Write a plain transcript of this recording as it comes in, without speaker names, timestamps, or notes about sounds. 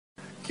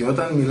Και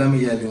όταν μιλάμε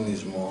για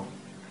ελληνισμό,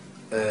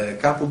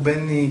 κάπου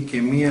μπαίνει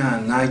και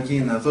μία ανάγκη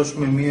να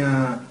δώσουμε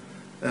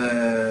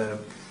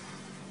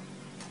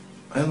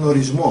έναν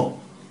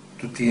ορισμό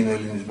του τι είναι ο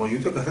ελληνισμός.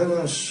 Γιατί ο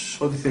καθένας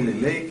ό,τι θέλει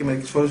λέει και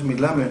μερικές φορές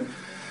μιλάμε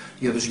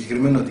για το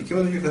συγκεκριμένο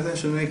αντικείμενο και ο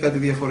καθένας εννοεί κάτι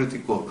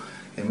διαφορετικό.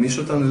 Εμείς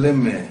όταν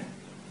λέμε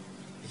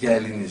για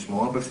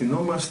ελληνισμό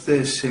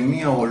απευθυνόμαστε σε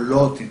μία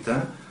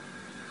ολότητα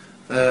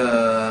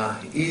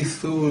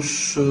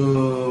ήθους,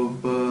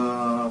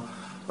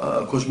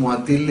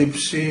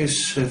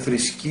 κοσμοαντίληψης,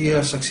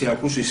 θρησκείας,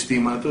 αξιακού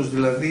συστήματος,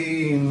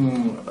 δηλαδή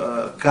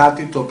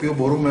κάτι το οποίο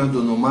μπορούμε να το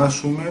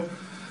ονομάσουμε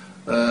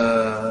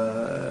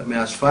με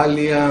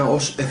ασφάλεια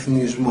ως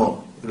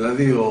εθνισμό.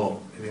 Δηλαδή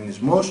ο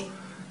ελληνισμός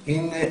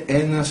είναι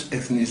ένας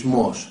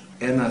εθνισμός,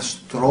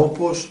 ένας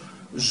τρόπος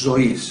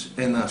ζωής,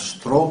 ένας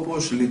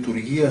τρόπος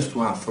λειτουργίας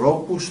του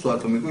ανθρώπου στο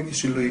ατομικό και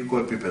συλλογικό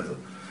επίπεδο.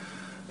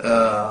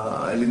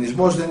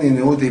 Ελληνισμός δεν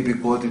είναι ούτε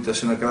υπηκότητα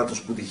σε ένα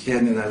κράτος που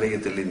τυχαίνει να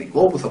λέγεται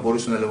ελληνικό, που θα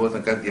μπορούσε να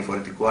λεγόταν κάτι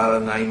διαφορετικό, άρα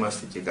να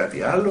είμαστε και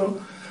κάτι άλλο.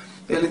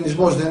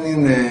 Ελληνισμός δεν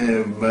είναι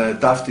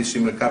ταύτιση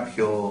με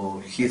κάποιο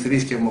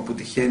θρήσκευμα που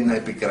τυχαίνει να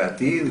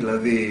επικρατεί,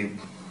 δηλαδή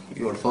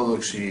η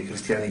Ορθόδοξη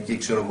Χριστιανική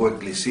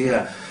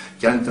Εκκλησία,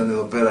 και αν ήταν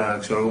εδώ πέρα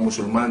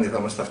μουσουλμάνοι θα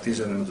μας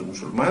ταυτίζανε με τους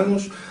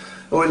μουσουλμάνους.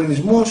 Ο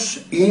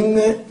ελληνισμός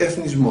είναι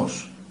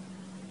εθνισμός.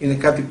 Είναι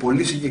κάτι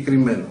πολύ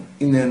συγκεκριμένο.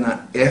 Είναι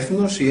ένα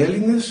έθνος, οι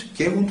Έλληνες,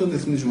 και έχουν τον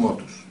εθνισμό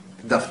τους,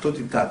 την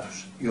ταυτότητά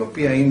τους, η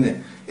οποία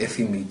είναι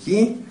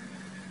εθνική,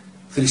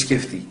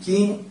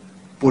 θρησκευτική,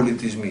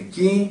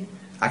 πολιτισμική,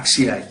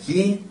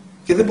 αξιακή,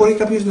 και δεν μπορεί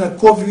κάποιος να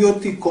κόβει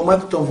ό,τι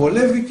κομμάτι τον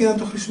βολεύει και να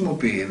το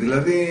χρησιμοποιεί.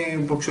 Δηλαδή,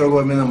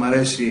 εμένα μου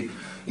αρέσει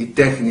η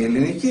τέχνη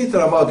ελληνική,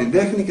 τραβάω την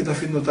τέχνη και τα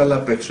αφήνω τα άλλα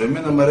απ' έξω.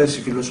 Εμένα μου αρέσει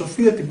η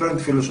φιλοσοφία, την παίρνω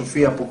τη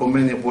φιλοσοφία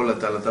αποκομμένη από όλα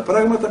τα άλλα τα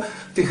πράγματα,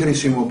 τη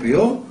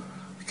χρησιμοποιώ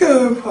και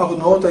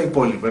αγνοώ τα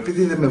υπόλοιπα.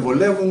 Επειδή δεν με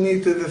βολεύουν,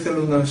 είτε δεν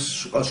θέλω να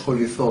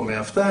ασχοληθώ με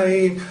αυτά,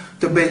 ή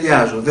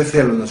τεμπελιάζω, δεν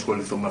θέλω να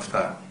ασχοληθώ με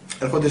αυτά.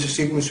 Έρχονται σε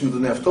σύγκρουση με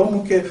τον εαυτό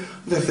μου και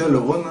δεν θέλω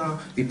εγώ να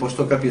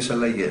υποστώ κάποιες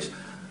αλλαγές.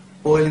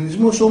 Ο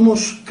ελληνισμός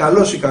όμως,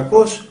 καλός ή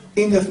κακός,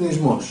 είναι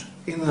εθνισμός.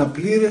 Είναι ένα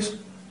πλήρες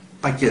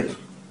πακέτο.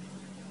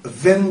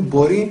 Δεν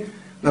μπορεί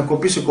να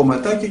κοπεί σε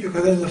κομματάκια και ο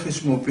καθένας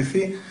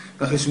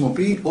να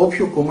χρησιμοποιεί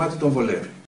όποιο κομμάτι τον βολεύει.